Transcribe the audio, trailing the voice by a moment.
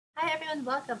Hi everyone,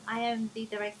 welcome. I am the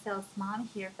Direct Sales Mom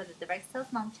here for the Direct Sales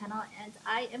Mom channel, and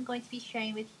I am going to be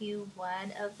sharing with you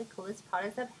one of the coolest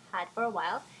products I've had for a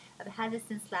while. I've had this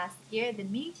since last year. I've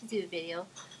been meaning to do a video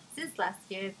since last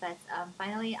year, but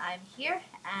finally I'm here,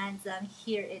 and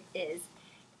here it is.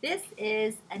 This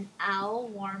is an owl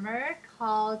warmer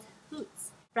called Hoot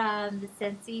from the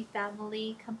Scentsy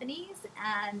family companies,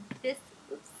 and this,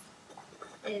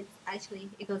 it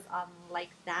goes on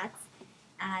like that,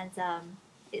 and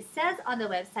it says on the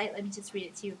website, let me just read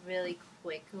it to you really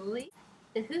quickly.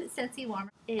 The Hoot Scentsy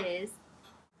warmer is,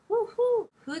 woohoo!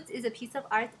 Hoot is a piece of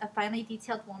art, a finely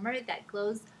detailed warmer that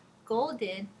glows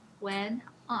golden when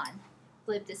on.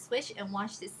 Flip the switch and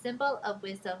watch this symbol of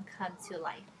wisdom come to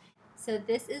life. So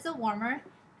this is a warmer,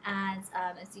 and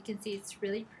as you can see, it's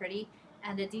really pretty,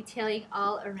 and the detailing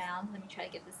all around, let me try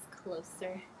to get this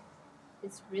closer,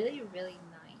 is really, really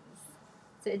nice.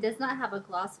 So it does not have a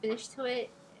gloss finish to it.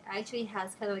 It actually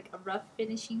has kind of like a rough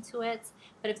finishing to it.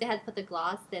 But if they had put the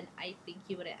gloss, then I think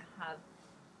you wouldn't have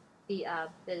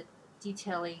the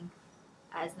detailing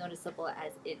as noticeable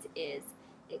as it is.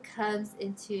 It comes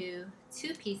into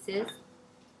two pieces.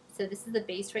 So this is the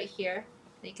base right here.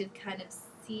 You can kind of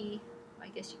see, I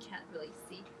guess you can't really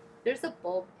see. There's a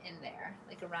bulb in there,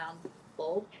 like a round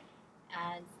bulb.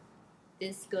 And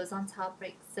this goes on top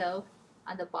like so.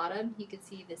 On the bottom, you can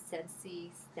see the Scentsy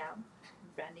stamp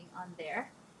branding on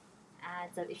there.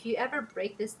 And if you ever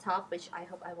break this top, which I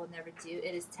hope I will never do,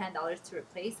 it is $10 to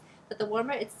replace. But the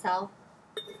warmer itself,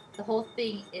 the whole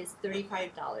thing is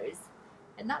 $35.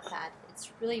 And not bad.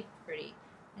 It's really pretty.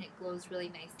 And it glows really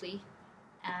nicely.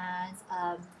 And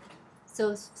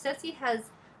so Scentsy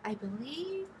has, I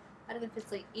believe, I don't know if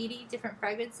it's like 80 different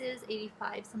fragrances,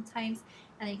 85 sometimes,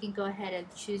 and you can go ahead and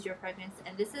choose your fragrance.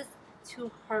 And this is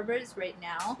 2 harbors right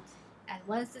now, and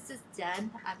once this is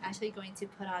done, I'm actually going to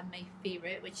put on my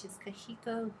favorite, which is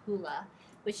Kahiko Hula,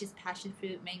 which is passion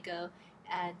fruit, mango,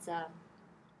 and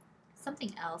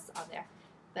something else on there.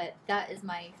 But that is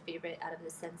my favorite out of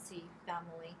the Scentsy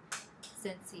family,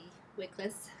 Scentsy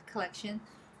Wickless collection,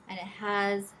 and it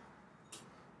has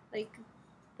like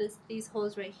these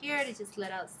holes right here to just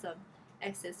let out some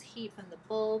excess heat from the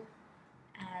bulb,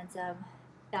 and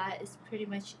that is pretty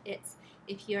much it.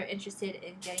 If you're interested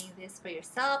in getting this for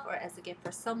yourself or as a gift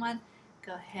for someone,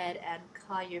 go ahead and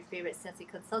call your favorite Scentsy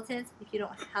consultant. If you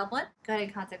don't have one, go ahead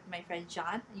and contact my friend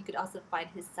John. You could also find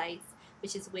his sites,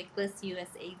 which is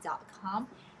wicklessusa.com,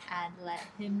 and let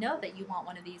him know that you want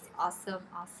one of these awesome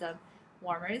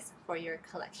warmers for your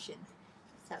collection.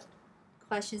 So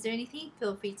questions or anything,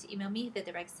 feel free to email me,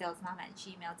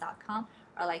 TheDirectSalesMom@gmail.com,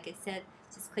 or like I said,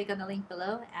 just click on the link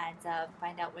below and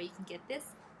find out where you can get this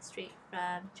straight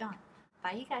from John.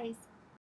 Bye, you guys.